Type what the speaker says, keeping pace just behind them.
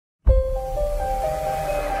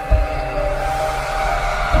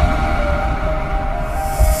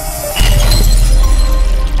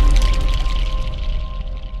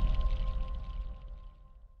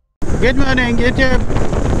Good morning YouTube.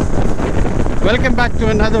 Welcome back to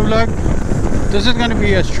another vlog. This is going to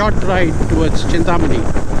be a short ride towards Chintamani.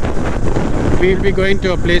 We'll be going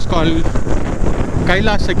to a place called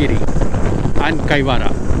Kailasagiri and Kaivara.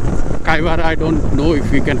 Kaivara, I don't know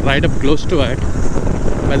if we can ride up close to it,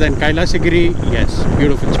 but then Kailasagiri, yes,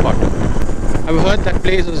 beautiful spot. I've heard that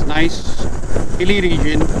place is nice, hilly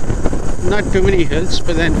region, not too many hills,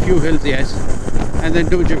 but then few hills, yes, and then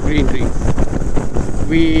too much of greenery.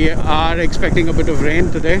 We are expecting a bit of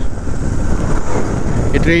rain today.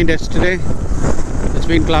 It rained yesterday. It's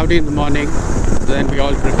been cloudy in the morning. Then we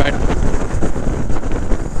all prepared.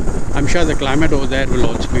 I'm sure the climate over there will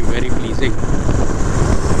also be very pleasing.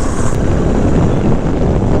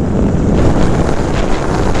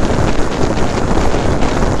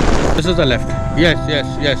 This is the left.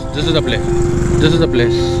 Yes. This is the place. This is the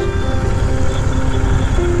place.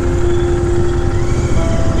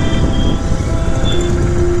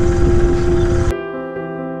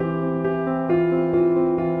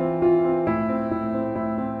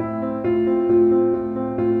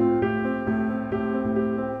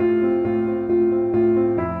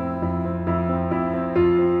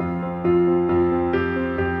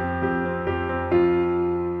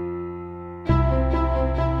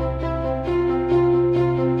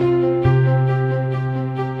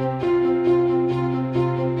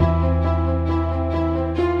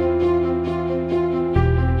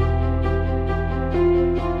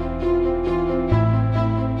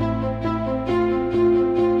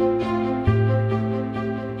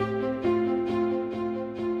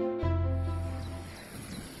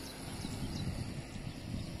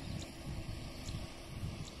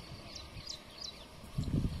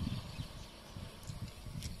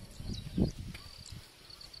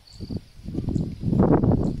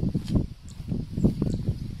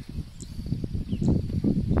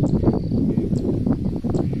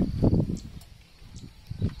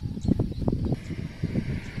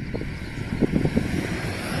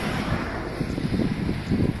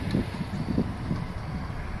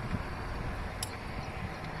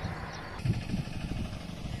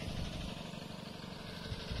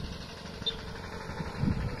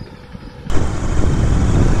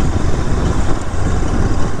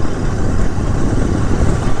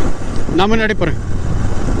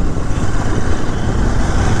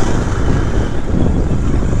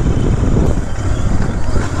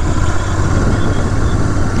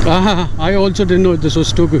 I also didn't know this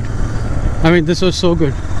was too good. I mean, this was so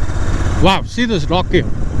good. Wow, see this rock here.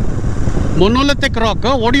 Monolithic rock,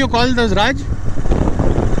 huh? What do you call this, Raj?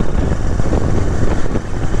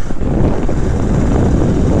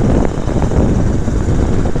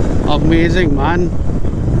 Amazing, man.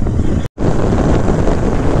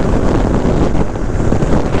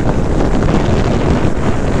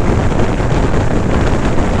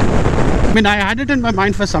 I mean, I had it in my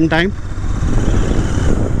mind for some time,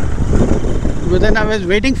 but then I was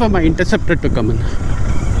waiting for my interceptor to come in.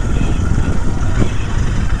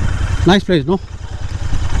 Nice place, no?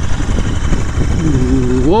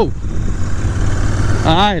 Whoa!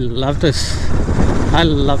 I love this. I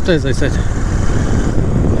love this, I said.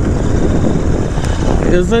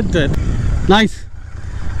 Isn't it? Nice.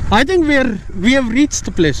 I think we have reached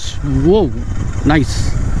the place. Whoa!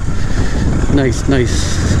 Nice. Nice.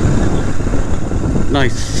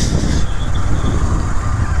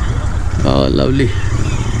 Oh, lovely.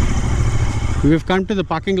 We've come to the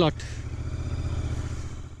parking lot.